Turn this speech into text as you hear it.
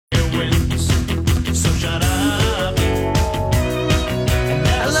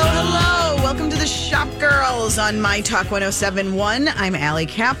on My Talk 107.1. I'm Allie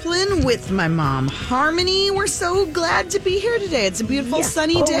Kaplan with my mom, Harmony. We're so glad to be here today. It's a beautiful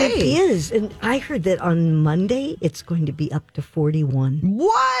sunny day. It is. And I heard that on Monday, it's going to be up to 41.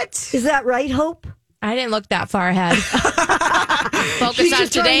 What? Is that right, Hope? I didn't look that far ahead. Focus on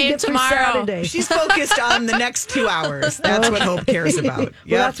today and tomorrow. She's focused on the next 2 hours. That's what Hope cares about. Yep.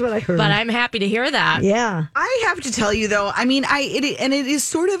 Well, that's what I heard. But I'm happy to hear that. Yeah. I have to tell you, though, I mean, it is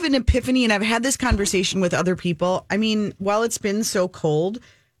sort of an epiphany, and I've had this conversation with other people. I mean, while it's been so cold,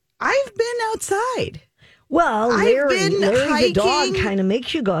 I've been outside. Well, Larry the dog kind of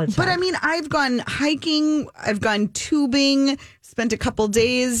makes you go outside. But I mean, I've gone hiking, I've gone tubing, spent a couple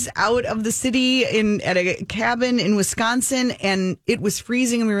days out of the city at a cabin in Wisconsin, and it was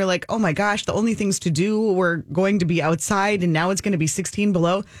freezing, and we were like, oh my gosh, the only things to do were going to be outside, and now it's going to be 16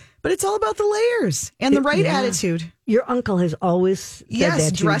 below. But it's all about the layers and the right attitude. Your uncle has always said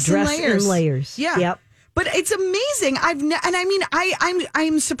that dress in layers. Yeah. Yep. But it's amazing.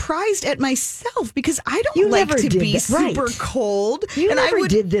 I'm surprised at myself because I don't like to be super cold. You never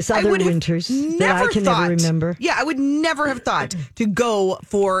did this other winters that I can never remember. Yeah, I would never have thought to go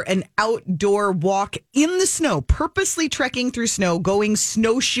for an outdoor walk in the snow, purposely trekking through snow, going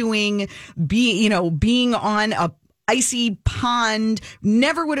snowshoeing, being on a icy pond.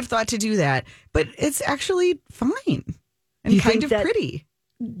 Never would have thought to do that. But it's actually fine and kind of pretty.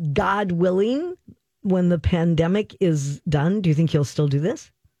 God willing, when the pandemic is done, do you think you'll still do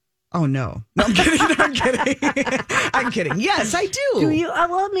this? Oh, no. No, I'm kidding. I'm kidding. I'm kidding. Yes, I do. Do you?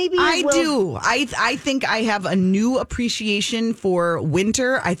 Well, maybe I do. I think I have a new appreciation for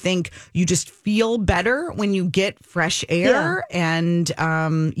winter. I think you just feel better when you get fresh air. Yeah.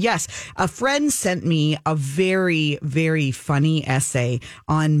 And yes, a friend sent me a very, very funny essay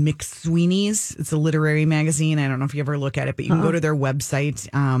on McSweeney's. It's a literary magazine. I don't know if you ever look at it, but you can go to their website.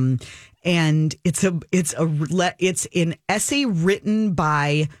 And it's an essay written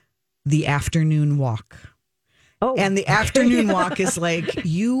by The Afternoon Walk. Oh. And The Afternoon Walk is like,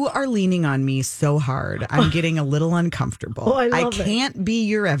 you are leaning on me so hard. I'm getting a little uncomfortable. Oh, I can't be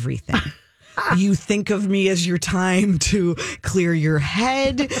your everything. You think of me as your time to clear your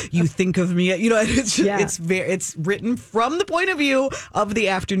head. You think of me, it's written from the point of view of The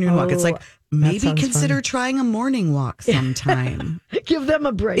Afternoon Walk. It's like, maybe consider trying a morning walk sometime. Give them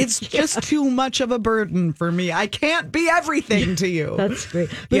a break. It's just too much of a burden for me. I can't be everything to you. That's great.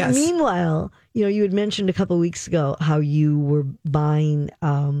 But meanwhile, you had mentioned a couple of weeks ago how you were buying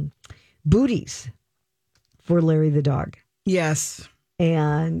booties for Larry the dog. Yes.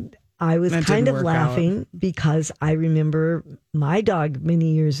 And I was kind of laughing because I remember my dog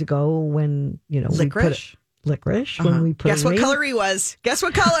many years ago when, Licorice. When we put Guess what color he was? Guess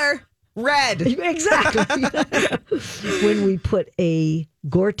what color? Red. Exactly. When we put a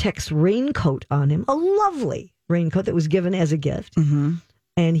Gore-Tex raincoat on him, a lovely raincoat that was given as a gift. Mm-hmm.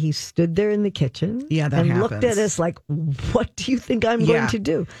 And he stood there in the kitchen looked at us like, what do you think I'm going to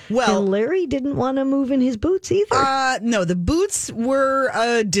do? Well, and Larry didn't want to move in his boots either. No, the boots were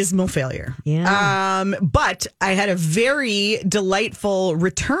a dismal failure. Yeah. But I had a very delightful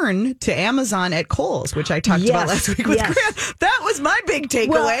return to Amazon at Kohl's, which I talked about last week with Grant. That was my big takeaway.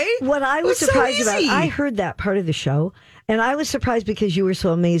 Well, what I was surprised about, I heard that part of the show, and I was surprised because you were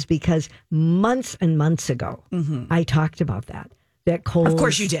so amazed because months and months ago, I talked about that. That Kohl's, of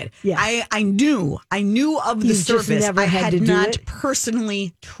course you did. Yes. I knew of the service. I had not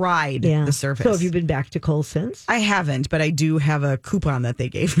personally tried the service. So have you been back to Kohl's since? I haven't, but I do have a coupon that they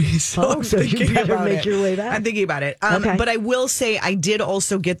gave me. So you better make your way back. I'm thinking about it. Okay. But I will say I did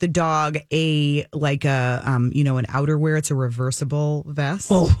also get the dog an outerwear. It's a reversible vest.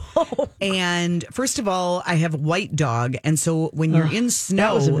 Oh. And first of all, I have a white dog, and so when you're in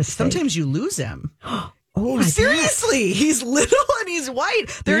snow, sometimes you lose him. Oh, seriously, he's little and he's white.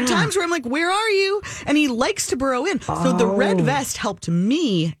 There are times where I'm like, where are you? And he likes to burrow in. Oh. So the red vest helped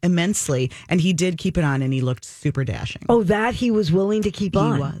me immensely. And he did keep it on and he looked super dashing. Oh, that he was willing to keep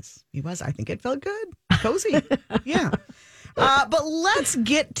on. He was. I think it felt good. Cozy. Yeah. But let's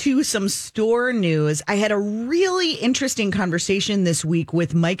get to some store news. I had a really interesting conversation this week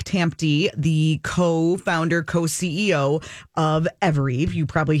with Mike Tampty, the co-founder, co-CEO of Evereve. You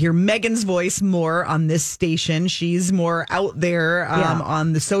probably hear Megan's voice more on this station. She's more out there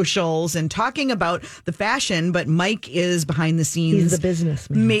on the socials and talking about the fashion, but Mike is behind the scenes. He's the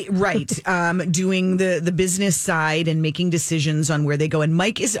businessman. Right. Doing the business side and making decisions on where they go. And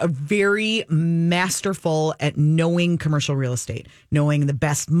Mike is a very masterful at knowing commercial real estate, knowing the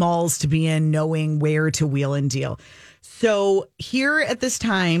best malls to be in, knowing where to wheel and deal. So here at this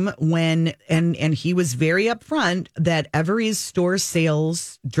time when, and he was very upfront that Evereve's store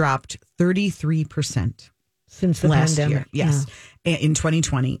sales dropped 33%. since the last pandemic. year. Yes, in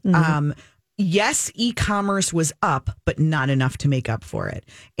 2020. Mm-hmm. Yes, e-commerce was up, but not enough to make up for it.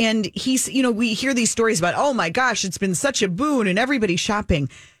 And we hear these stories about, oh my gosh, it's been such a boon and everybody's shopping.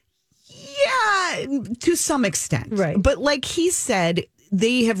 Yeah, to some extent. Right. But like he said,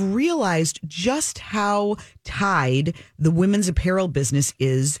 they have realized just how tied the women's apparel business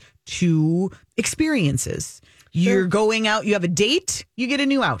is to experiences. Sure. You're going out, you have a date, you get a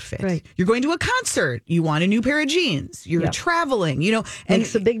new outfit. Right. You're going to a concert, you want a new pair of jeans. You're traveling, and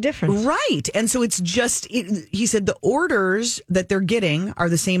makes a big difference. Right. And so it's just, he said the orders that they're getting are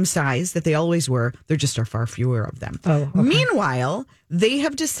the same size that they always were. There just are far fewer of them. Oh, okay. Meanwhile, they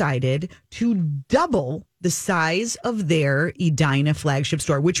have decided to double the size of their Edina flagship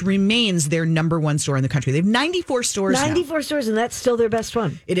store, which remains their number one store in the country. They have 94 stores 94 stores, and that's still their best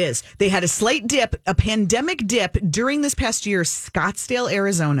one. It is. They had a slight dip, a pandemic dip during this past year, Scottsdale,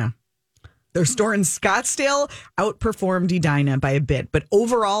 Arizona. Their store in Scottsdale outperformed Edina by a bit. But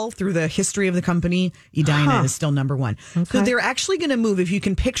overall, through the history of the company, Edina is still number one. Okay. So they're actually going to move, if you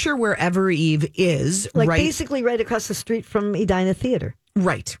can picture where Evereve is. Basically right across the street from Edina Theater.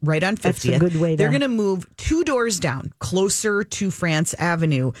 Right on 50th. That's a good way They're going to move 2 doors down, closer to France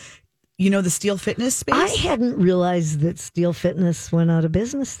Avenue. You know the Steel Fitness space? I hadn't realized that Steel Fitness went out of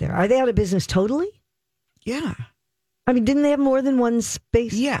business there. Are they out of business totally? Yeah. I mean, didn't they have more than one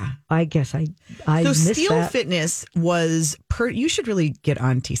space? Yeah. I guess I so missed Steel that. Fitness was you should really get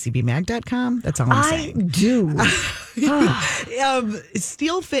on tcbmag.com. That's all I'm saying. I do.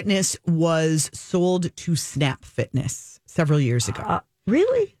 Steel Fitness was sold to Snap Fitness several years ago.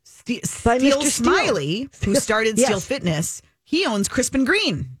 Really? Steel Mr. Smiley, who started Steel Fitness, he owns Crispin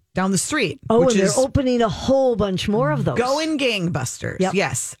Green down the street. Oh, and they're opening a whole bunch more of those. Going gangbusters. Yep.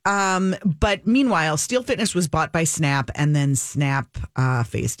 Yes. But meanwhile, Steel Fitness was bought by Snap, and then Snap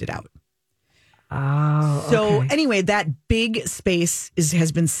phased it out. Oh, so anyway, that big space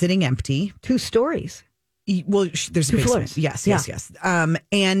has been sitting empty. 2 stories. Well, there's a 2 basement. floors. Yes.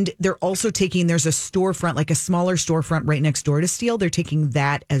 And they're also there's a storefront, like a smaller storefront right next door to Steel. They're taking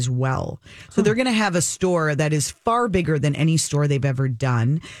that as well. So they're going to have a store that is far bigger than any store they've ever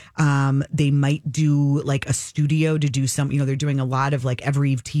done. They might do like a studio to do some, they're doing a lot of like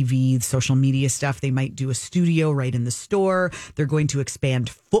Evereve TV, social media stuff. They might do a studio right in the store. They're going to expand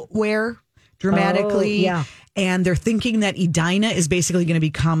footwear dramatically. And they're thinking that Edina is basically going to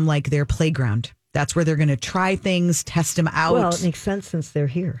become like their playground. That's where they're going to try things, test them out. Well, it makes sense since they're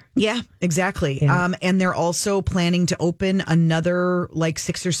here. Yeah, exactly. Yeah. And they're also planning to open another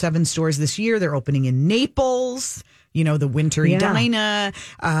 6 or 7 stores this year. They're opening in Naples, the winter Edina.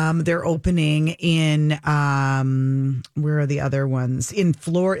 They're opening in, where are the other ones? In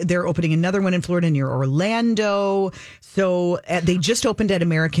Florida. They're opening another one in Florida near Orlando. So they just opened at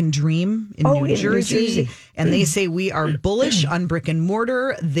American Dream in New Jersey. And they say we are bullish on brick and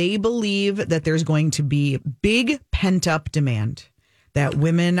mortar. They believe that there's going to be big pent up demand, that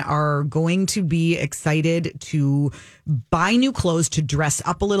women are going to be excited to buy new clothes, to dress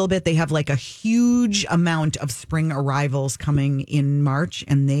up a little bit. They have a huge amount of spring arrivals coming in March,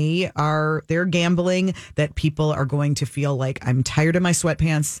 and they're gambling that people are going to feel like, I'm tired of my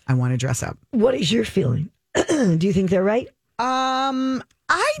sweatpants. I want to dress up. What is your feeling? Do you think they're right?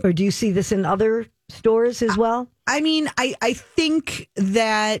 Or do you see this in other stores as well? I mean, I think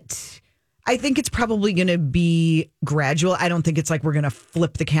it's probably going to be gradual. I don't think it's like we're going to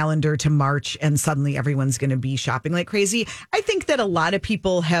flip the calendar to March and suddenly everyone's going to be shopping like crazy. I think that a lot of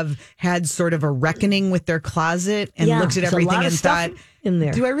people have had sort of a reckoning with their closet and looked at everything and thought, in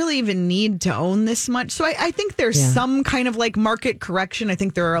there, do I really even need to own this much? So I think there's some kind of market correction. I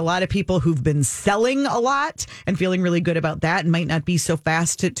think there are a lot of people who've been selling a lot and feeling really good about that and might not be so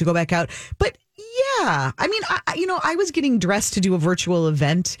fast to go back out. But yeah, I mean, I was getting dressed to do a virtual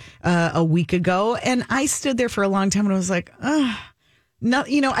event a week ago, and I stood there for a long time, and I was like,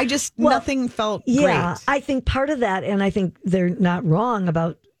 nothing felt great. I think part of that, and I think they're not wrong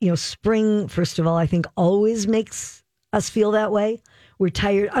about, spring, first of all, I think always makes us feel that way. We're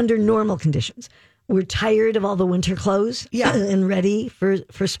tired under normal conditions. We're tired of all the winter clothes and ready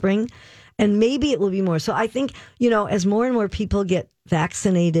for spring. And maybe it will be more. So I think, as more and more people get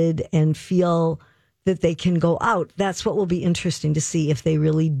vaccinated and feel that they can go out, that's what will be interesting to see if they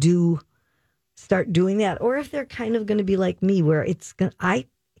really do start doing that. Or if they're kind of going to be like me, where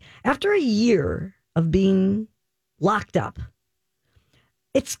after a year of being locked up,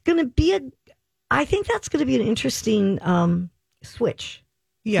 it's going to be I think that's going to be an interesting switch.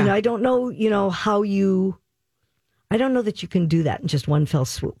 Yeah. I don't know, I don't know that you can do that in just one fell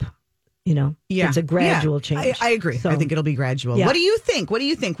swoop. It's a gradual change. I agree. So, I think it'll be gradual. Yeah. What do you think?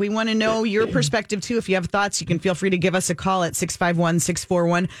 We want to know your perspective, too. If you have thoughts, you can feel free to give us a call at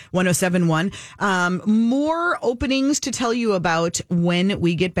 651-641-1071. More openings to tell you about when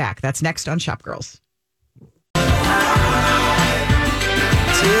we get back. That's next on Shop Girls.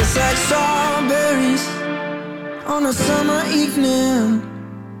 Tastes like strawberries on a summer evening,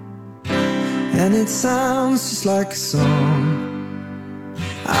 and it sounds just like a song.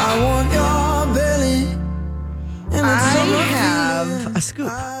 I want your belly. I have a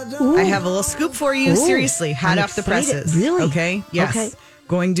scoop. Ooh. I have a little scoop for you. Ooh. Seriously, hot off the presses. Really? Okay. Yes. Okay.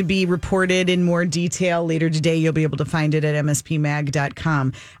 Going to be reported in more detail later today. You'll be able to find it at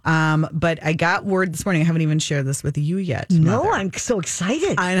mspmag.com. But I got word this morning. I haven't even shared this with you yet. No, Mother. I'm so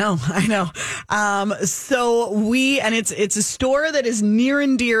excited. I know. It's a store that is near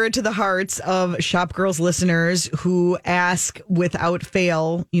and dear to the hearts of Shop Girls listeners who ask without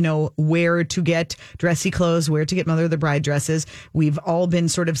fail, where to get dressy clothes, where to get Mother of the Bride dresses. We've all been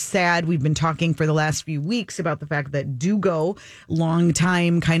sort of sad. We've been talking for the last few weeks about the fact that Dugo, long time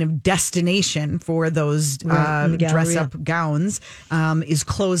kind of destination for those dress up gowns, is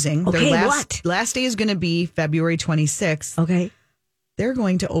closing. Okay, Their what? Last day is going to be February 26th. Okay. They're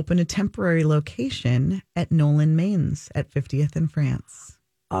going to open a temporary location at Nolan Mains at 50th and France.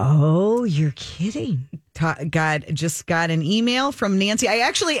 Oh, you're kidding. Just got an email from Nancy. I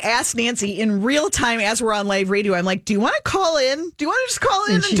actually asked Nancy in real time as we're on live radio. I'm like, do you want to call in? Do you want to just call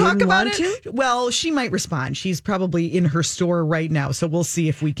in and talk about it? Well, she might respond. She's probably in her store right now. So we'll see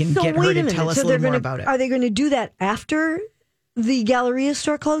if we can get her to tell us a little more about it. Are they going to do that after the Galleria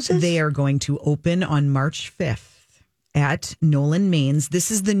store closes? They are going to open on March 5th. At Nolan Mains.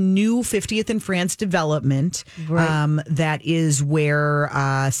 This is the new 50th and France development. Right. That is where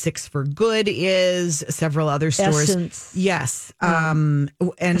Six for Good is, several other stores. Essence. Yes. And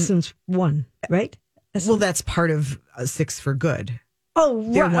Essence 1, right? Essence. Well, that's part of Six for Good. Oh,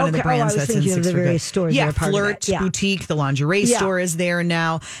 they're one of the brands that's in Six the for various Good. stores. Yeah, Flirt Boutique, the lingerie store is there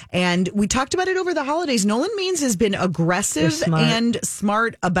now. And we talked about it over the holidays. Nolan Mains has been aggressive and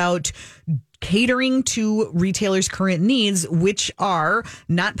smart about catering to retailers' current needs, which are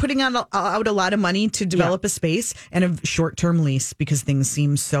not putting out a lot of money to develop a space and a short-term lease because things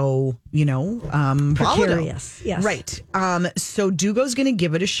seem so, precarious. Yes. Right. So Dugo's going to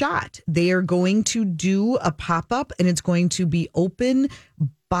give it a shot. They are going to do a pop-up and it's going to be open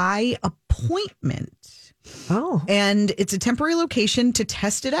by appointment. Oh. And it's a temporary location to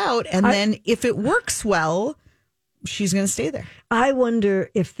test it out. And then if it works well, she's going to stay there. I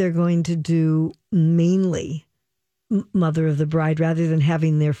wonder if they're going to do mainly Mother of the Bride rather than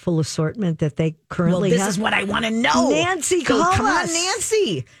having their full assortment that they currently have. This is what I want to know. Nancy, come on,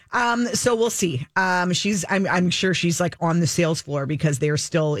 Nancy. So we'll see. I'm sure she's like on the sales floor because they're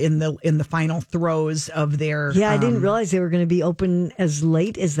still in the final throes of their. Yeah, I didn't realize they were going to be open as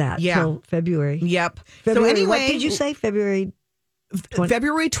late as that. Till February. Yep. February, so anyway, what did you say? February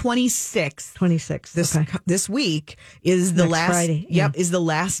 26th. 26th. This week is the last Friday. Yep, is the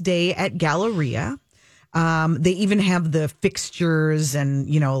last day at Galleria. They even have the fixtures and,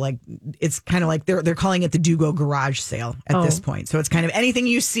 it's kind of like they're calling it the Dugo garage sale at this point. So it's kind of anything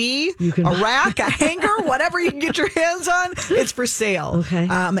you see, a rack, a hanger, whatever you can get your hands on, it's for sale. Okay.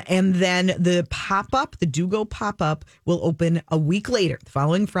 And then the pop-up, the Dugo pop-up will open a week later, the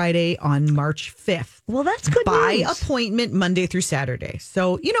following Friday on March 5th. Well, that's good by news. Appointment Monday through Saturday.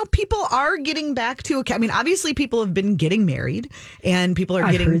 So, people are getting back to, obviously people have been getting married and people are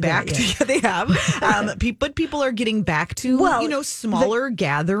getting back to, they have, but people are getting back to, smaller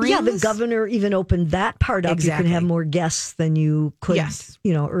gatherings. Yeah, the governor even opened that part up. Exactly. You can have more guests than you could,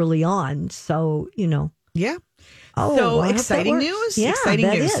 early on. So, Yeah. Oh, so exciting news! Yeah, exciting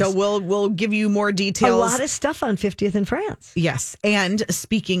news. Is. So we'll give you more details. A lot of stuff on 50th in France. Yes, and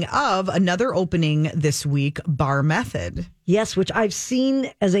speaking of another opening this week, Bar Method. Yes, which I've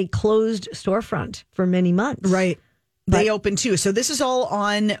seen as a closed storefront for many months. Right, they open too. So this is all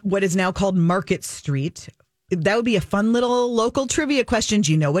on what is now called Market Street. That would be a fun little local trivia question.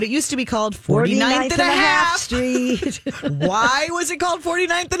 Do you know what it used to be called? 49th and a half Street. Why was it called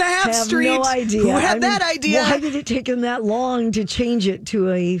 49th and a half Street? I have no idea. Who had that idea? Why did it take them that long to change it to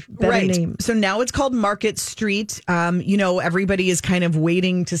a better name? So now it's called Market Street. Everybody is kind of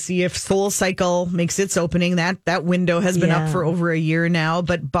waiting to see if Soul Cycle makes its opening. That window has been up for over a year now.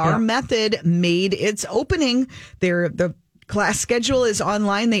 But Bar Method made its opening. The class schedule is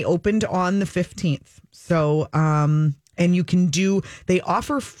online. They opened on the 15th. So, and they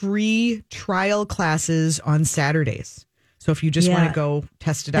offer free trial classes on Saturdays. So if you just want to go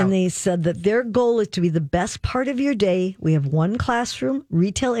test it out. And they said that their goal is to be the best part of your day. We have one classroom,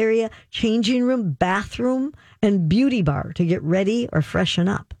 retail area, changing room, bathroom, and beauty bar to get ready or freshen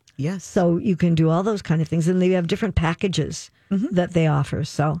up. Yes. So you can do all those kind of things. And they have different packages that they offer.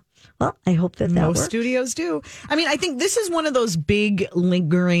 So, well, I hope that most works. studios do. I mean, I think this is one of those big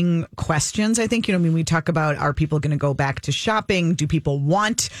lingering questions. I think, we talk about, are people going to go back to shopping? Do people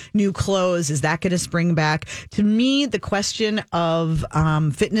want new clothes? Is that going to spring back? To me, the question of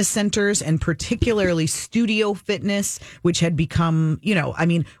fitness centers and particularly studio fitness, which had become,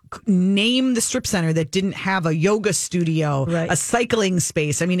 name the strip center that didn't have a yoga studio, a cycling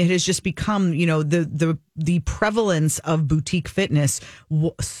space. I mean, it has just become, the prevalence of boutique fitness.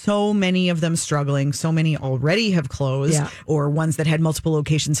 So many of them struggling. So many already have closed, or ones that had multiple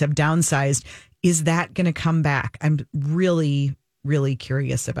locations have downsized. Is that going to come back? I'm really, really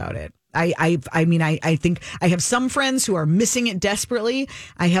curious about it. I think I have some friends who are missing it desperately.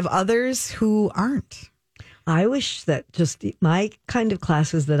 I have others who aren't. I wish that just my kind of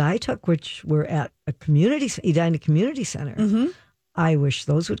classes that I took, which were at a Edina community center, I wish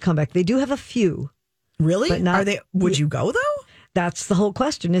those would come back. They do have a few. Really? But not, would you go though? That's the whole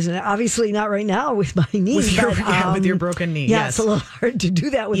question, isn't it? Obviously not right now with my knee. With your broken knee. Yeah, yes. It's a little hard to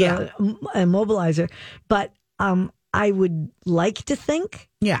do that with a immobilizer. But I would like to think.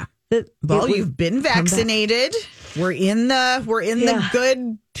 Yeah. Well, you've been vaccinated. We're in the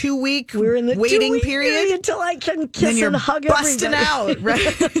good 2 week waiting period until I can kiss and hug busting everybody. Out,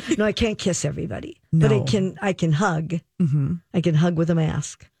 right? No, I can't kiss everybody, no. but I can hug. Mm-hmm. I can hug with a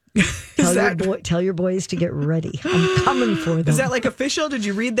mask. Tell your boys to get ready. I'm coming for them. Is that like official? Did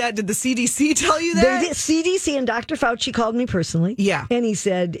you read that? Did the CDC tell you that? CDC and Dr. Fauci called me personally. Yeah, and he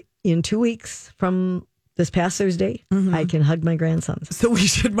said in 2 weeks from this past Thursday, I can hug my grandsons. So we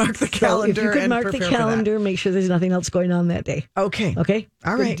should mark the calendar. So if you could mark the calendar, make sure there's nothing else going on that day. Okay.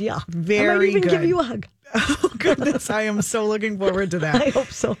 All right. Good deal. Very I might even good. give you a hug. Oh, goodness. I am so looking forward to that. I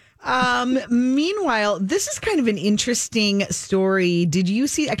hope so. Meanwhile, this is kind of an interesting story. Did you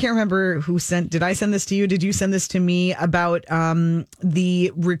see? I can't remember did I send this to you? Did you send this to me about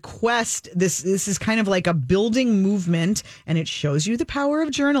the request? This is kind of like a building movement, and it shows you the power of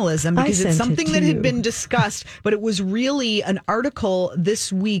journalism because it's something that had been discussed, but it was really an article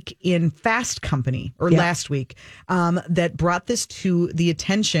this week in Fast Company last week that brought this to the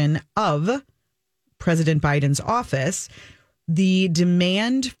attention of President Biden's office. The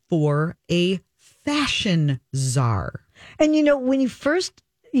demand for a fashion czar. And, when I first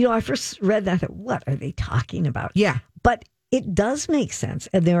read that, I thought, what are they talking about? Yeah. But it does make sense.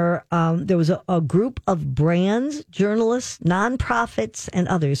 And there was a group of brands, journalists, nonprofits, and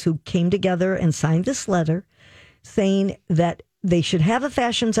others who came together and signed this letter saying that they should have a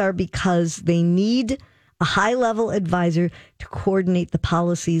fashion czar because they need a high-level advisor to coordinate the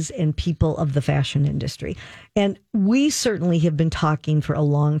policies and people of the fashion industry. And we certainly have been talking for a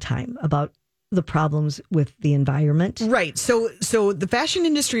long time about the problems with the environment. Right. So the fashion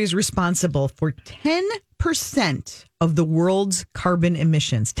industry is responsible for 10% of the world's carbon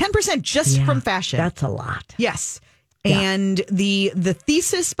emissions. 10% just from fashion. That's a lot. Yes. And the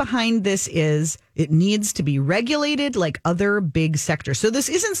thesis behind this is it needs to be regulated like other big sectors. So this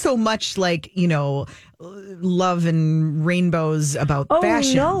isn't so much like, love and rainbows about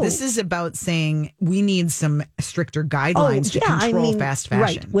fashion. No. This is about saying we need some stricter guidelines to control fast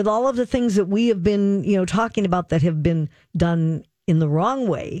fashion. Right. With all of the things that we have been, talking about that have been done in the wrong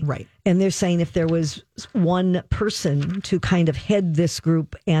way. Right. And they're saying if there was one person to kind of head this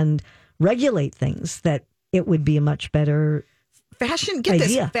group and regulate things, that it would be a much better fashion. idea.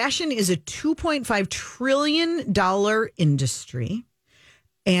 This. Fashion is a $2.5 trillion industry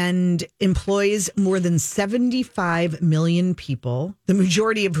and employs more than 75 million people, the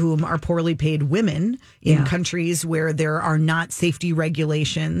majority of whom are poorly paid women in countries where there are not safety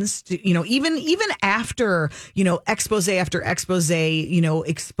regulations. Even after, expose after expose,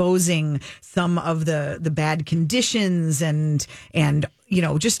 exposing some of the bad conditions and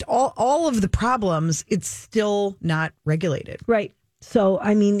just all of the problems, it's still not regulated. Right. So,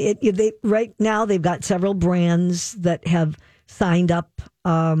 right now they've got several brands that have signed up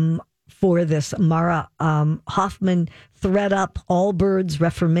for this. Mara Hoffman, ThreadUp, Allbirds,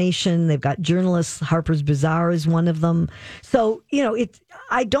 Reformation. They've got journalists. Harper's Bazaar is one of them. So,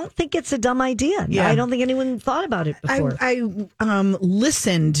 I don't think it's a dumb idea. Yeah. I don't think anyone thought about it before. I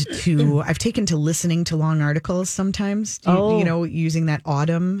listened to, I've taken to listening to long articles sometimes, using that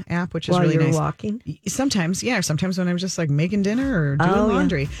Autumn app, which is While really you're nice. Walking? Sometimes, yeah. Sometimes when I'm just like making dinner or doing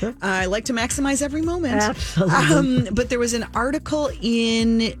laundry. Yeah. Sure. I like to maximize every moment. Absolutely. But there was an article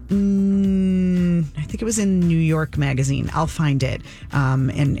in I think it was in New York Magazine. I'll find it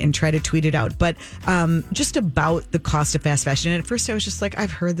and try to tweet it out. But just about the cost of fast fashion. And at first I was just like,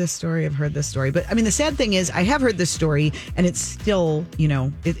 I've heard this story. But I mean, the sad thing is I have heard this story and it's still,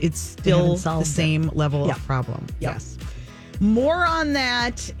 it's still the same level of problem. Yep. Yes. More on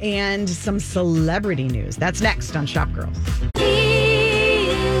that and some celebrity news. That's next on Shop Girls.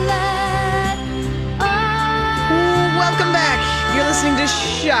 Welcome back. You're listening to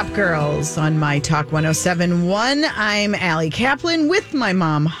Shop Girls on My Talk 107.1. I'm Allie Kaplan with my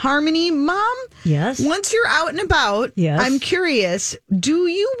mom, Harmony. Mom? Yes? Once you're out and about, yes. I'm curious, do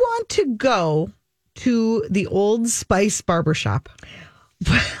you want to go to the Old Spice barbershop?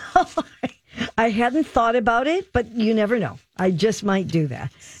 Well, I hadn't thought about it, but you never know. I just might do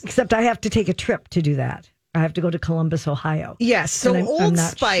that. Except I have to take a trip to do that. I have to go to Columbus, Ohio. Yes. So Old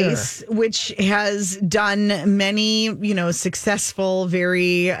Spice, which has done many, successful,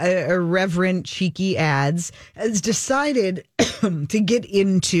 very irreverent, cheeky ads, has decided to get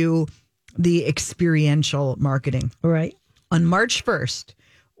into the experiential marketing. Right. On March 1st,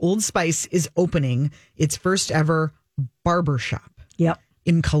 Old Spice is opening its first ever barbershop. Yep.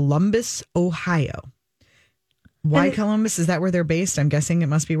 In Columbus, Ohio. Why Columbus? Is that where they're based? I'm guessing it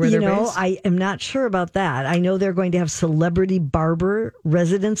must be where they're based. I am not sure about that. I know they're going to have celebrity barber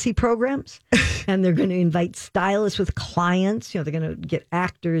residency programs, and they're going to invite stylists with clients. They're going to get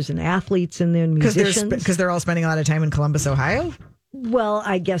actors and athletes in there and musicians. Because they're all spending a lot of time in Columbus, Ohio? Well,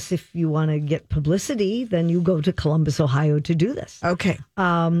 I guess if you want to get publicity, then you go to Columbus, Ohio to do this. Okay.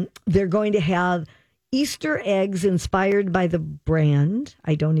 They're going to have Easter eggs inspired by the brand.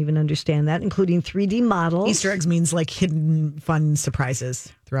 I don't even understand that, including 3D models. Easter eggs means like hidden fun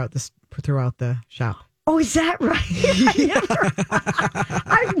surprises throughout the shop. Oh, is that right?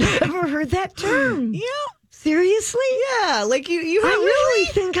 I've never heard that term. Yeah. Seriously? Yeah, like you I really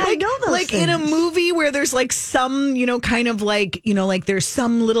think I know those like things. in a movie where there's like some, kind of like, like there's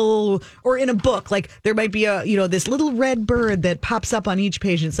some little, or in a book, like there might be a, this little red bird that pops up on each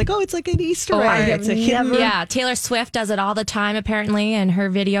page. And it's like, oh, it's like an Easter egg. It's a hidden. Yeah, Taylor Swift does it all the time, apparently, in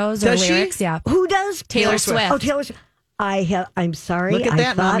her videos or lyrics. She? Yeah. Who does? Taylor Swift. Oh, Taylor Swift. I'm sorry. Look at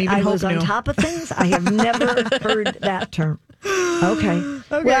that, I Mom. thought Even I was Hope on knew. top of things. I have never heard that term. Okay.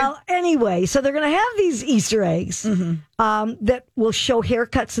 Well, anyway, so they're going to have these Easter eggs that will show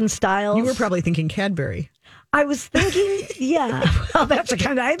haircuts and styles. You were probably thinking Cadbury. I was thinking, yeah. Well, that's the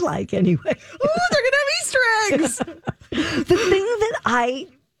kind I'd like anyway. Oh, they're going to have Easter eggs. The thing that I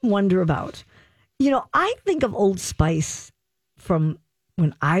wonder about, I think of Old Spice from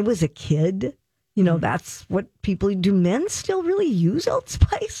when I was a kid. That's what people do. Men still really use Old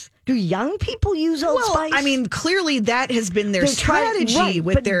Spice? Do young people use Old Spice? I mean, clearly that has been their strategy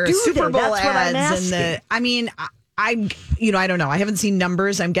with their Super Bowl ads. I don't know. I haven't seen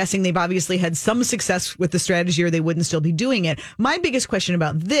numbers. I'm guessing they've obviously had some success with the strategy or they wouldn't still be doing it. My biggest question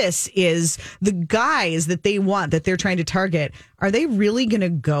about this is the guys that they want, that they're trying to target. Are they really going to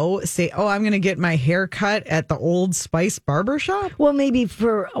go say, oh, I'm going to get my hair cut at the Old Spice barbershop? Well, maybe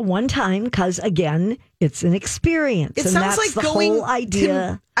for one time, because again, it's an experience. It sounds like the going whole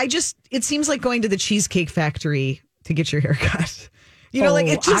idea. It seems like going to the Cheesecake Factory to get your hair cut.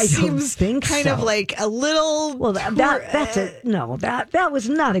 It just seems kind of like a little. Well, that was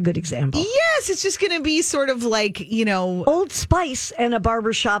not a good example. Yes, it's just going to be sort of like, Old Spice and a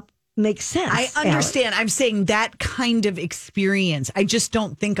barbershop makes sense. I understand. I'm saying that kind of experience. I just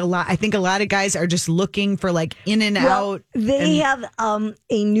don't think I think a lot of guys are just looking for like in and out. They have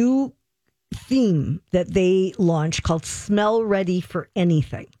a new theme that they launched called Smell Ready for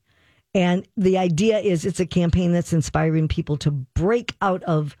Anything. And the idea is it's a campaign that's inspiring people to break out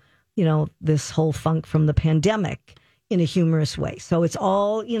of, this whole funk from the pandemic in a humorous way. So it's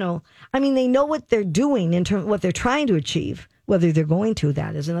all, they know what they're doing in terms of what they're trying to achieve. Whether they're going to,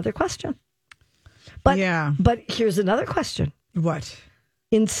 that is another question. But here's another question. What?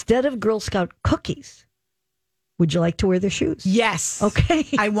 Instead of Girl Scout cookies, would you like to wear their shoes? Yes. Okay.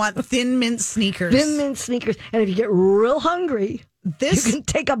 I want Thin Mint sneakers. Thin Mint sneakers. And if you get real hungry, you can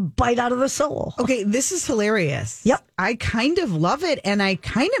take a bite out of the sole. Okay, this is hilarious. Yep. I kind of love it, and I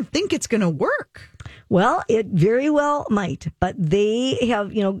kind of think it's going to work. Well, it very well might, but they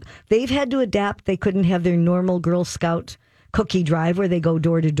have, they've had to adapt. They couldn't have their normal Girl Scout cookie drive where they go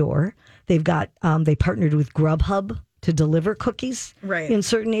door to door. They've got, they partnered with Grubhub to deliver cookies in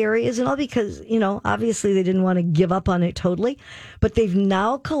certain areas and all because, obviously they didn't want to give up on it totally. But they've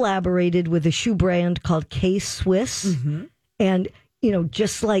now collaborated with a shoe brand called K-Swiss. Mm-hmm. And,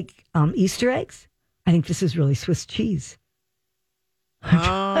 just like Easter eggs, I think this is really Swiss cheese.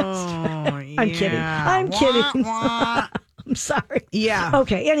 I'm kidding. I'm kidding. I'm sorry. Yeah.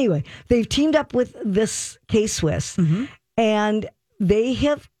 Okay. Anyway, they've teamed up with this K-Swiss, and they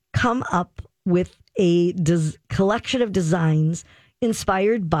have come up with a collection of designs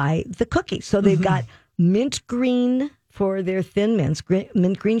inspired by the cookie. So they've got mint green for their thin mints,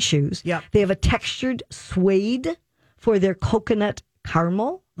 mint green shoes. Yep. They have a textured suede for their coconut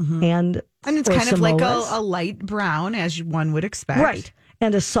caramel, and it's kind of like a light brown, as one would expect. Right.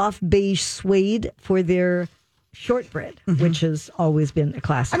 And a soft beige suede for their shortbread, which has always been a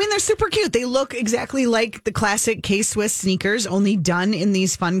classic. I mean, they're super cute. They look exactly like the classic K-Swiss sneakers, only done in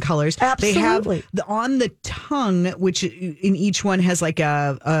these fun colors. Absolutely. They have on the tongue, which in each one has like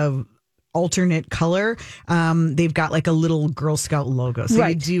a alternate color. They've got like a little Girl Scout logo. So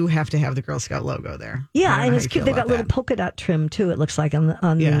you do have to have the Girl Scout logo there. Yeah, and it's cute. They've got little polka dot trim too, it looks like, on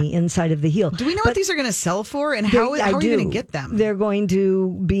the inside of the heel. Do we know what these are going to sell for, and how are you going to get them? They're going to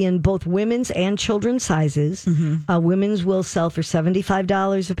be in both women's and children's sizes. Women's will sell for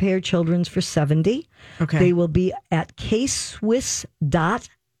 $75 a pair, children's for $70. Okay. They will be at kswiss.com,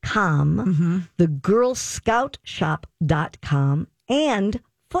 the girlscoutshop.com, and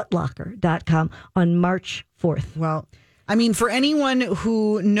footlocker.com on March 4th. Well, I mean, for anyone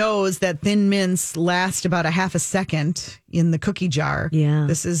who knows that thin mints last about a half a second in the cookie jar,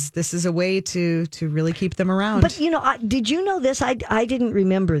 this is a way to really keep them around. But, did you know this? I didn't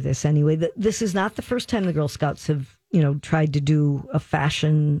remember this anyway. This is not the first time the Girl Scouts have, tried to do a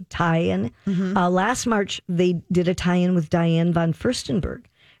fashion tie-in. Last March, they did a tie-in with Diane von Furstenberg.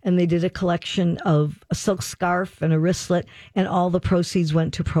 And they did a collection of a silk scarf and a wristlet, and all the proceeds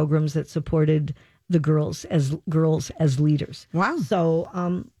went to programs that supported the girls as leaders. Wow.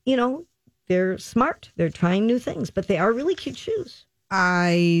 So, they're smart. They're trying new things, but they are really cute shoes.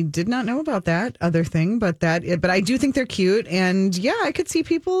 I did not know about that other thing, but I do think they're cute, and I could see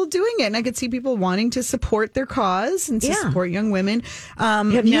people doing it, and I could see people wanting to support their cause and to support young women.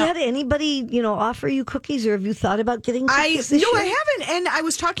 Have you had anybody, offer you cookies, or have you thought about getting cookies this year? I haven't. And I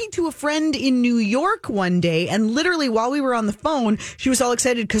was talking to a friend in New York one day, and literally while we were on the phone, she was all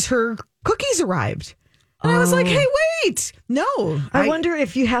excited because her cookies arrived. And I was like, hey, wait, no. I wonder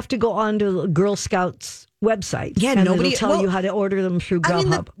if you have to go on to Girl Scouts website. Yeah, and nobody will tell you how to order them through Grubhub. I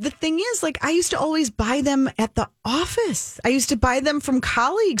mean, the thing is, like, I used to always buy them at the office. I used to buy them from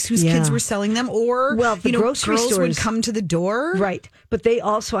colleagues whose kids were selling them, or the grocery girls stores would come to the door. Right, but they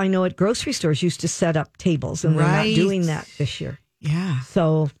also, I know, at grocery stores used to set up tables, and they're not doing that this year. Yeah,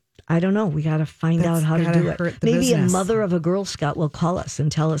 so I don't know. We got to find out how to do it. Maybe business. a mother of a Girl Scout will call us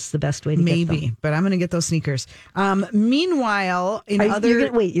and tell us the best way to get them. But I'm going to get those sneakers. Meanwhile, you're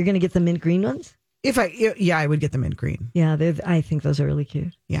going to get the mint green ones? I would get them in green. Yeah, I think those are really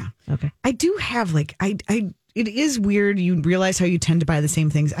cute. Yeah. Okay. I do have it is weird. You realize how you tend to buy the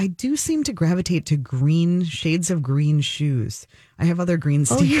same things. I do seem to gravitate to green, shades of green shoes. I have other green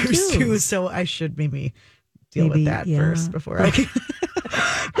sneakers too, so I should maybe deal with that first before I.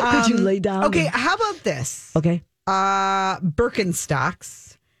 Could you lay down? Okay, how about this? Okay.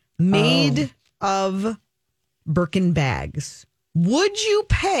 Birkenstocks made of Birkin bags. Would you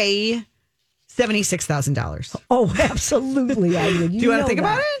pay $76,000? Oh, absolutely, I would. Do you want to think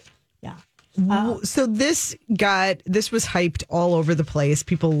about it? Yeah. So this was hyped all over the place.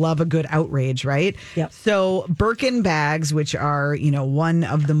 People love a good outrage, right? Yep. So Birkin bags, which are, one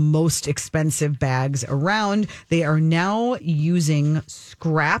of the most expensive bags around, they are now using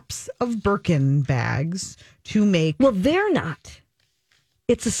scraps of Birkin bags to make. Well, they're not.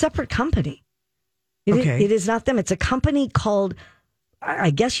 It's a separate company. It is not them. It's a company called,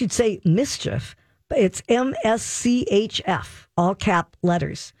 I guess you'd say, Mischief. But it's MSCHF, all cap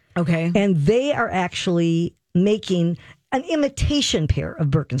letters. Okay. And they are actually making an imitation pair of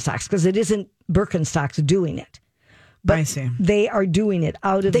Birkenstocks, because it isn't Birkenstocks doing it. But I see. They are doing it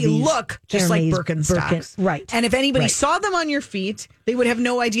out of They these look just like Birkenstocks. Right. And if anybody saw them on your feet, they would have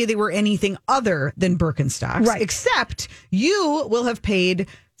no idea they were anything other than Birkenstocks. Right. Except you will have paid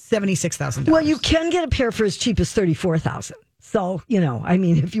 $76,000. Well, you can get a pair for as cheap as $34,000. So,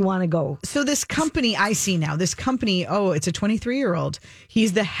 if you want to go. So this company I see now, it's a 23-year-old.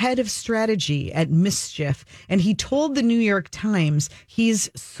 He's the head of strategy at Mischief. And he told the New York Times he's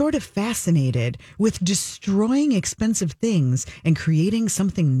sort of fascinated with destroying expensive things and creating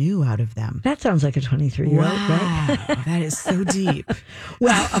something new out of them. That sounds like a 23-year-old, right? That is so deep.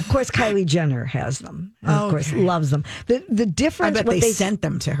 Well, of course, Kylie Jenner has them. And of course, loves them. The difference. I bet they sent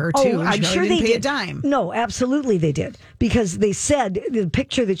them to her, too. I'm sure they didn't pay did. a dime. No, absolutely they did. Because they said, the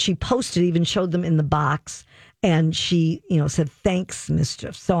picture that she posted even showed them in the box, and she, said, thanks,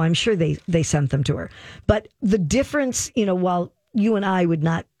 Mischief. So I'm sure they sent them to her. But the difference, while you and I would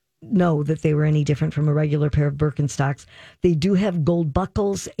not know that they were any different from a regular pair of Birkenstocks. They do have gold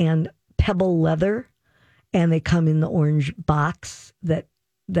buckles and pebble leather, and they come in the orange box that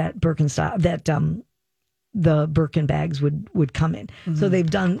Birkenstock, that the Birkin bags would come in. Mm-hmm. So they've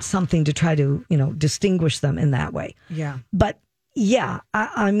done something to try to, distinguish them in that way. Yeah. But yeah,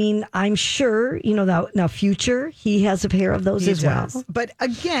 I mean, I'm sure, now Future, he has a pair of those as well. But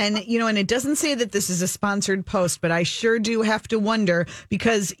again, and it doesn't say that this is a sponsored post, but I sure do have to wonder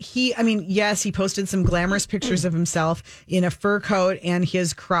because yes, he posted some glamorous pictures of himself in a fur coat and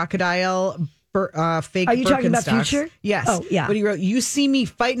his crocodile fake Are you talking about Future? Yes. Oh, yeah. But he wrote, "You see me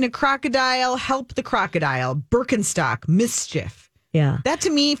fighting a crocodile, help the crocodile. Birkenstock, mischief." Yeah. That to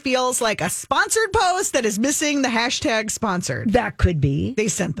me feels like a sponsored post that is missing the hashtag sponsored. That could be. They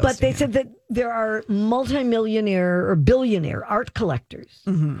sent those. But they said that there are multimillionaire or billionaire art collectors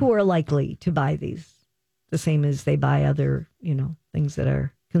who are likely to buy these the same as they buy other, things that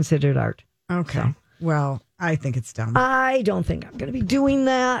are considered art. Okay. So. Well, I think it's dumb. I don't think I'm going to be doing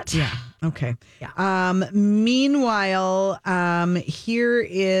that. Yeah. Okay. Yeah. Meanwhile, here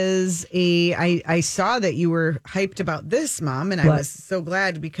is I saw that you were hyped about this, Mom, and I was so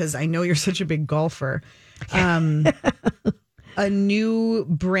glad because I know you're such a big golfer. A new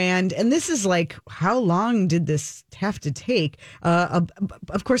brand, and this is like, how long did this have to take?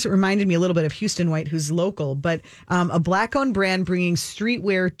 Of course, it reminded me a little bit of Houston White, who's local, but a black-owned brand bringing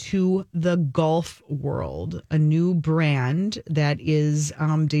streetwear to the golf world. A new brand that is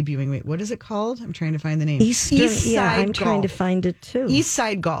debuting. Wait, what is it called? I'm trying to find the name. Eastside I'm Golf. Trying to find it too.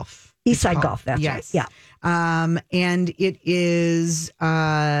 Eastside Golf. Eastside Golf, that's right. Yeah. And it is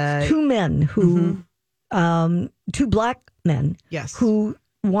two men who, two black men who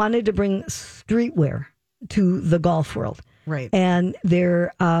wanted to bring streetwear to the golf world. Right. And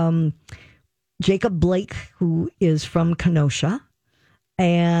they're Jacob Blake, who is from Kenosha,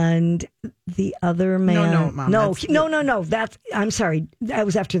 and the other man. No, Mom. No. I'm sorry. That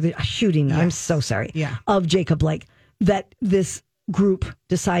was after the shooting. Yes. I'm so sorry. Yeah. Of Jacob Blake, that this group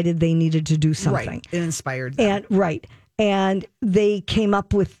decided they needed to do something. Right. It inspired them. And they came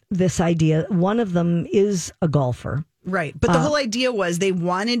up with this idea. One of them is a golfer. Right. But the whole idea was they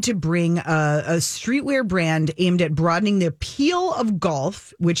wanted to bring a streetwear brand aimed at broadening the appeal of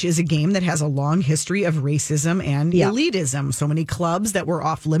golf, which is a game that has a long history of racism and elitism. So many clubs that were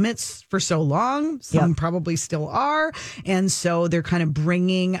off limits for so long, some probably still are. And so they're kind of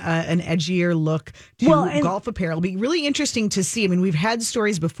bringing an edgier look to golf apparel. It'll be really interesting to see. I mean, we've had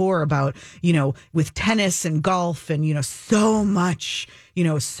stories before about, with tennis and golf and, so much,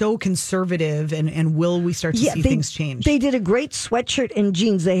 so conservative, and will we start to see things change? They did a great sweatshirt and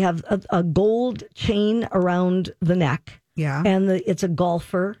jeans. They have a gold chain around the neck. Yeah. And it's a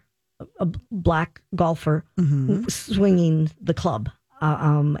golfer, a black golfer, swinging the club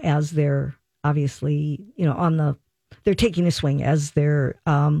as they're obviously, they're taking a swing as they're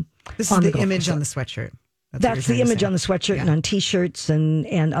this is the image on the sweatshirt. That's the image on the sweatshirt and on T-shirts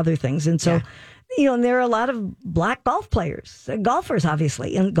and other things. And so... and there are a lot of black golfers,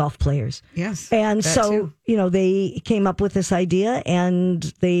 obviously, and golf players. Yes. And so, they came up with this idea and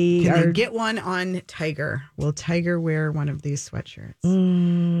they Can they get one on Tiger? Will Tiger wear one of these sweatshirts?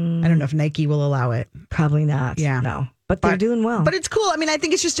 I don't know if Nike will allow it. Probably not. Yeah. No. But they're doing well. But it's cool. I mean, I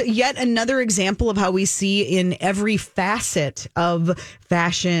think it's just yet another example of how we see in every facet of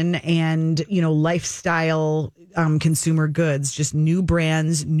fashion and, lifestyle consumer goods, just new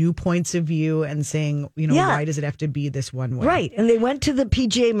brands, new points of view, and saying, why does it have to be this one way? Right. And they went to the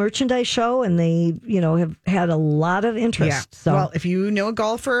PGA merchandise show and they, have had a lot of interest. Yeah. So. Well, if you know a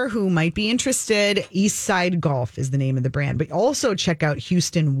golfer who might be interested, Eastside Golf is the name of the brand. But also check out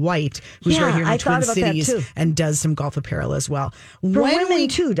Houston White, who's right here in the Twin Cities and does some golf apparel as well. For women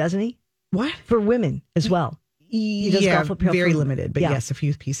too, doesn't he? What? For women as well. He does golf apparel very limited, but yes, a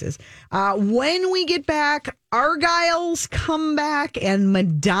few pieces. When we get back, Argyle's comeback and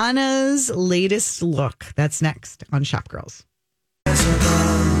Madonna's latest look. That's next on Shop Girls.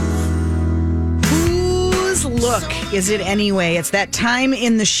 Whose look is it anyway? It's that time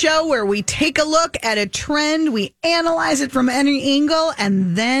in the show where we take a look at a trend, we analyze it from any angle,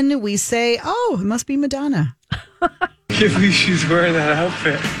 and then we say, oh, it must be Madonna. Can't believe she's wearing that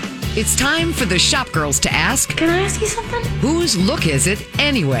outfit. It's time for the Shop Girls to ask, Can I ask you something? whose look is it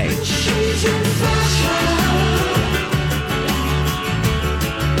anyway?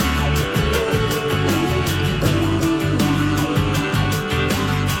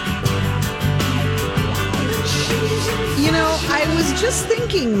 I was just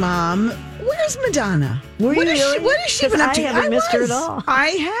thinking, Mom, where's Madonna? What is she been up to? I haven't missed her at all. I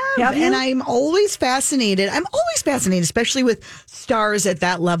have. And I'm always fascinated. I'm always always fascinating, especially with stars at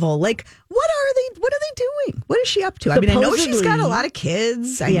that level. Like, what are they doing? What is she up to? I mean, I know she's got a lot of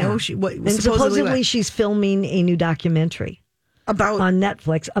kids. I know supposedly she's filming a new documentary on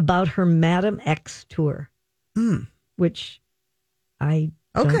Netflix about her Madam X tour, which I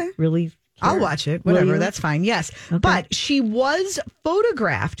don't really care. I'll watch it. Whatever. That's fine. Yes. Okay. But she was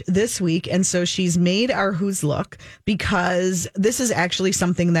photographed this week. And so she's made our Who's Look because this is actually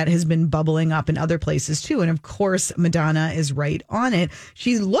something that has been bubbling up in other places too. And of course, Madonna is right on it.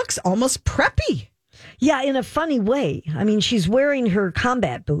 She looks almost preppy. Yeah, in a funny way. I mean, she's wearing her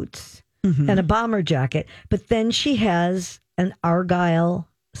combat boots and a bomber jacket, but then she has an Argyle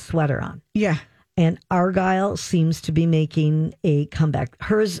sweater on. Yeah. And Argyle seems to be making a comeback.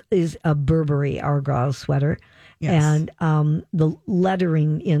 Hers is a Burberry Argyle sweater. Yes. And the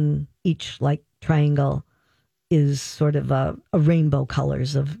lettering in each triangle is sort of a rainbow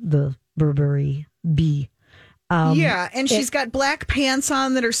colors of the Burberry B. And she's got black pants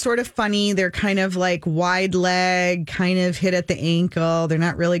on that are sort of funny. They're kind of like wide leg, kind of hit at the ankle. They're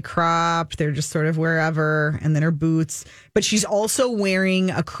not really cropped. They're just sort of wherever. And then her boots. But she's also wearing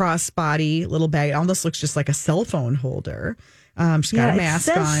a crossbody little bag. It almost looks just like a cell phone holder. She's got a mask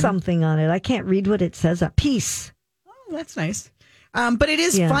on. It says something on it. I can't read what it says. Peace. Oh, that's nice. But it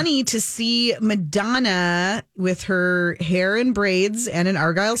is funny to see Madonna with her hair in braids and an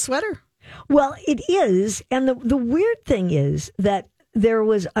Argyle sweater. Well, it is. And the weird thing is that there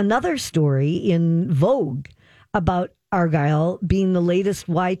was another story in Vogue about Argyle being the latest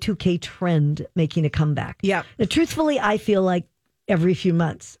Y2K trend making a comeback. Yeah. Now, truthfully, I feel like every few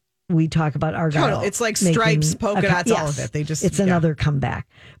months we talk about Argyle. Totally. It's like stripes, polka dots, all of it. It's another comeback.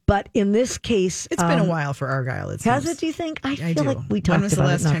 But in this case... It's been a while for Argyle, it seems. Has it, do you think? I feel like we talked about it. When was the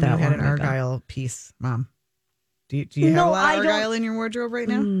last time you had an Argyle piece, Mom? Do you have a lot of Argyle in your wardrobe right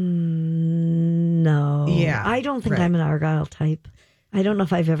now? No. Yeah. I don't think I'm an Argyle type. I don't know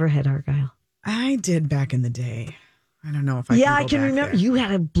if I've ever had Argyle. I did back in the day. I don't know if I can remember. You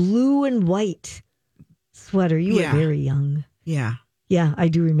had a blue and white sweater. You were very young. Yeah. Yeah, I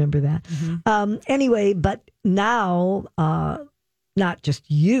do remember that. Mm-hmm. Anyway, but now, not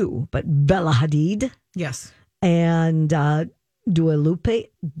just you, but Bella Hadid. Yes. And Dua Lipa.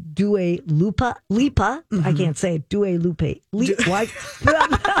 Mm-hmm. I can't say it. Dua Lipa. Why?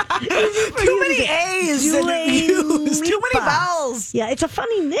 Too many A's. Too many vowels. Yeah, it's a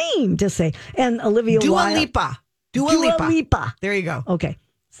funny name to say. And Olivia Wilde. Dua Lipa. There you go. Okay.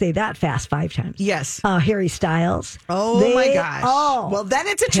 Say that fast 5 times. Yes. Harry Styles. Oh, my gosh. Well, then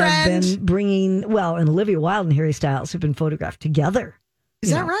it's a trend. Have been bringing, and Olivia Wilde and Harry Styles have been photographed together.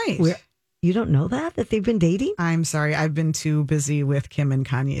 Is that right? You don't know that they've been dating? I'm sorry. I've been too busy with Kim and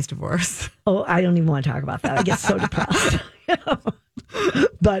Kanye's divorce. Oh, I don't even want to talk about that. I get so depressed.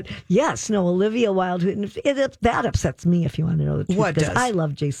 But yes, Olivia Wilde, that upsets me if you want to know the truth. What does? I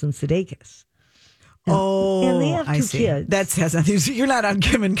love Jason Sudeikis. And they have 2 kids. That has nothing. You're not on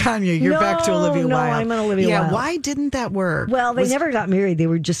Kim and Kanye. You're back to Olivia Wilde. No, I'm on Olivia Wilde. Yeah, why didn't that work? Well, they never got married. They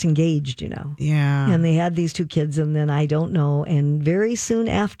were just engaged, Yeah. And they had these 2 kids, and then I don't know. And very soon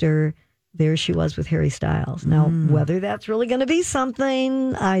after, there she was with Harry Styles. Now, whether that's really going to be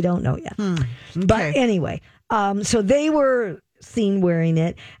something, I don't know yet. Okay. But anyway, so they were seen wearing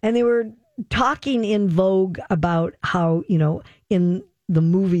it, and they were talking in Vogue about how, in the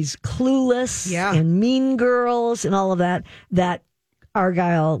movies Clueless and Mean Girls and all of that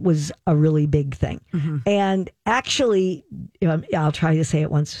Argyle was a really big thing. Mm-hmm. And actually, I'll try to say it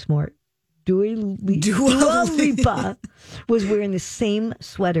once more. Dua Lipa was wearing the same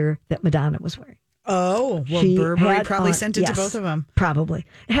sweater that Madonna was wearing. Oh, well, Burberry probably sent it to both of them. Probably.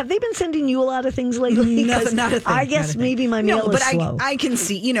 Have they been sending you a lot of things lately? Not a thing. I guess maybe my mail is slow. I can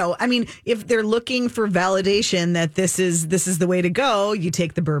see, if they're looking for validation that this is the way to go, you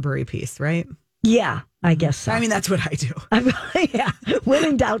take the Burberry piece, right? Yeah, I guess so. I mean, that's what I do. Yeah. When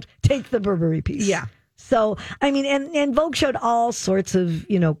in doubt, take the Burberry piece. Yeah. So, I mean, and Vogue showed all sorts of,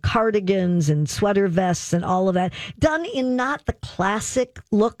 cardigans and sweater vests and all of that done in not the classic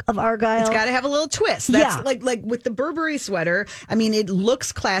look of Argyle. It's got to have a little twist. That's like with the Burberry sweater. I mean, it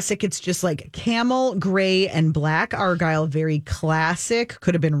looks classic. It's just like camel, gray, and black Argyle. Very classic.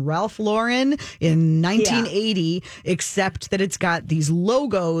 Could have been Ralph Lauren in 1980, except that it's got these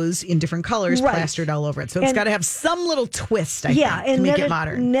logos in different colors plastered all over it. So it's got to have some little twist, I think, to make it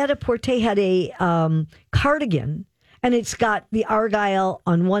modern. Net-a-Porter had a cardigan, and it's got the Argyle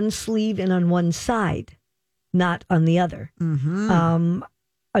on one sleeve and on one side, not on the other. Mm-hmm.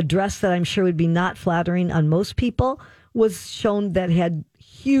 A dress that I'm sure would be not flattering on most people was shown that had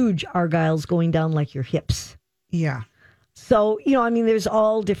huge Argyles going down like your hips. Yeah. So, there's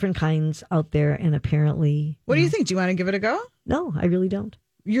all different kinds out there, and apparently... What do you think? Do you want to give it a go? No, I really don't.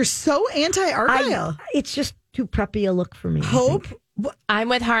 You're so anti-Argyle. It's just too preppy a look for me. Hope? I'm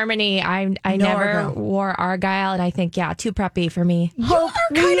with Harmony. I never wore Argyle, and I think, too preppy for me. Hope,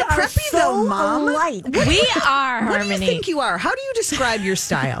 you are kind of preppy, though, Mom. We are, Harmony. What do you think you are? How do you describe your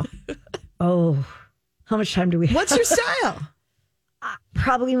style? Oh, how much time do we have? What's your style?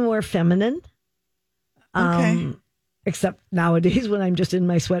 Probably more feminine. Okay. Except nowadays when I'm just in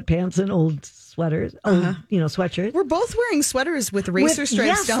my sweatpants and old sweaters, sweatshirts. We're both wearing sweaters with racer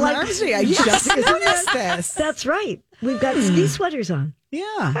stripes down the arms today. I just noticed this. That's right. We've got ski sweaters on.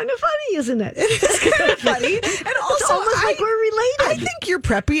 Yeah. Kind of funny, isn't it? It is kind of funny. And also, it's almost like we're related. I think you're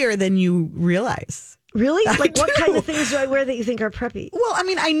preppier than you realize. Really? Like what kind of things do I wear that you think are preppy? Well,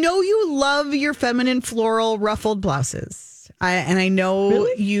 I know you love your feminine floral ruffled blouses. I know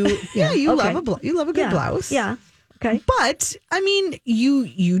you. Yeah, you love a good blouse. Yeah. Okay. But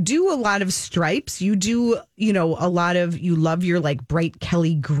you do a lot of stripes. You do, you love your like bright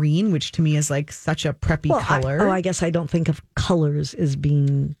Kelly green, which to me is like such a preppy color. I guess I don't think of colors as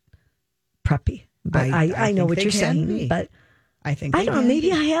being preppy. But I know what you're saying. But I think I don't know.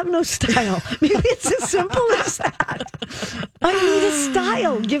 Maybe I have no style. Maybe it's as simple as that. I need a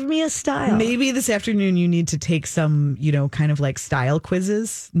style. Give me a style. Maybe this afternoon you need to take some, kind of like style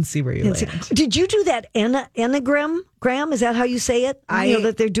quizzes and see where you land. Did you do that anagram? Is that how you say it?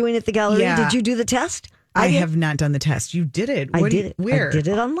 That they're doing at the gallery. Yeah. Did you do the test? I have not done the test. You did it. I did it. Where? I did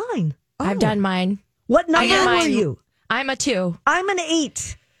it online. Oh. I've done mine. What number were you? I'm a 2. I'm an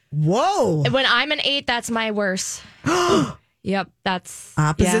 8. Whoa. When I'm an 8, that's my worst. Yep, that's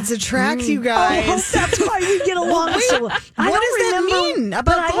opposites attract, you guys. That's why we get along so well. What does that mean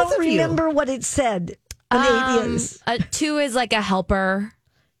about both of you? I don't remember what it said. An 8 is. A 2 is like a helper.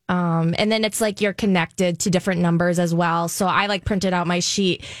 And then it's like you're connected to different numbers as well. So I like printed out my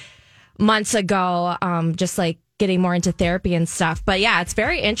sheet months ago, just like getting more into therapy and stuff. But yeah, it's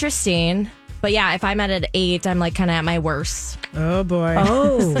very interesting. But yeah, if I'm at an 8, I'm like kind of at my worst. Oh boy!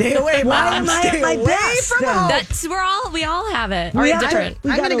 Oh, stay away, Mom. Why am I at my best? That's we all have it. We're different.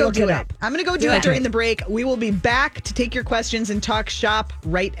 I'm going to go do it. I'm going to go do it during the break. We will be back to take your questions and talk shop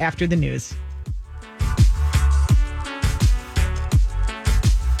right after the news.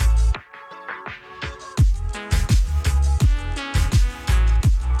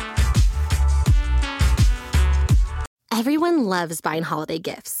 Everyone loves buying holiday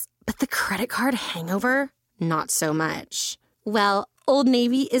gifts, but the credit card hangover, not so much. Well, Old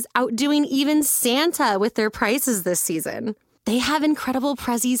Navy is outdoing even Santa with their prices this season. They have incredible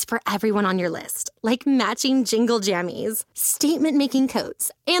prezzies for everyone on your list, like matching jingle jammies, statement-making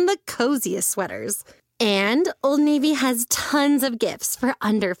coats, and the coziest sweaters. And Old Navy has tons of gifts for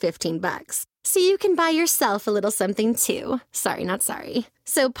under $15. So you can buy yourself a little something too. Sorry, not sorry.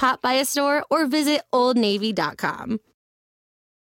 So pop by a store or visit oldnavy.com.